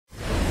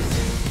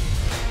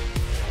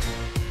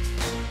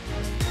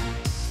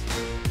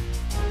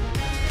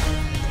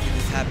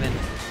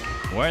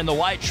Wearing the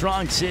white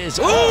trunks is...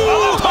 Oh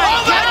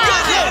my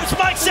goodness!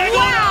 Mike Segura!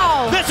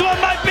 Wow. This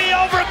one might be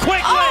over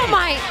quickly! Oh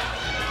my...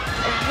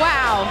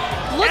 Wow.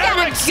 Look at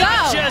him Erick go!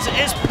 Sanchez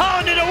is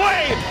pounded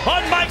away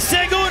on Mike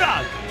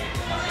Segura!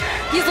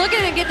 He's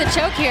looking to get the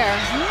choke here.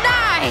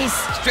 Nice!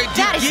 Straight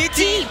That is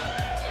deep. deep.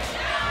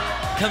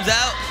 Comes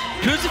out,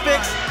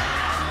 crucifix.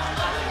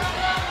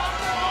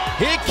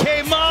 He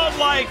came out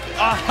like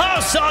a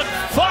house on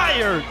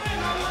fire,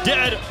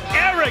 did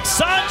Erick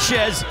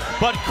Sanchez,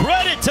 but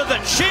credit to the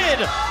chin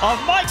of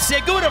Mike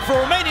Segura for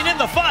remaining in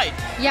the fight.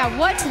 Yeah,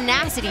 what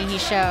tenacity he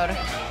showed.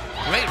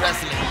 Great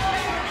wrestling.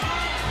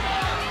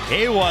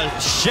 He was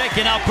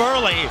shaken up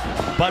early,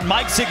 but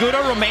Mike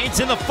Segura remains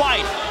in the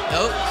fight.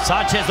 Nope.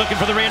 Sanchez looking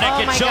for the rear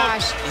naked choke. Oh my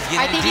gosh.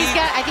 I think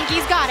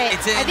he's got it.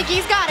 It's in. I think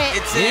he's got it.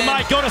 It's He in.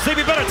 might go to sleep.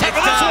 He better take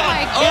for this Oh one.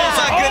 my Oh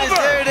my goodness,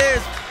 Over. there it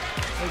is.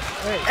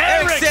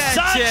 Erick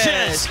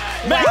Sanchez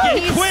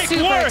making He's quick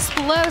super work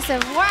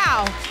explosive.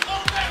 Wow.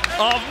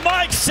 of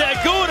Mike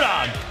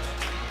Segura.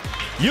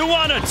 You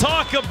want to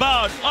talk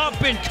about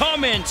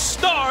up-and-coming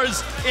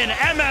stars in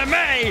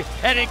MMA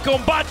and in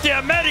Combate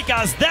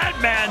Americas. That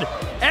man,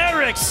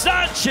 Erick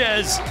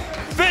Sanchez,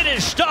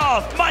 finished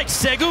off Mike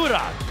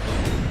Segura.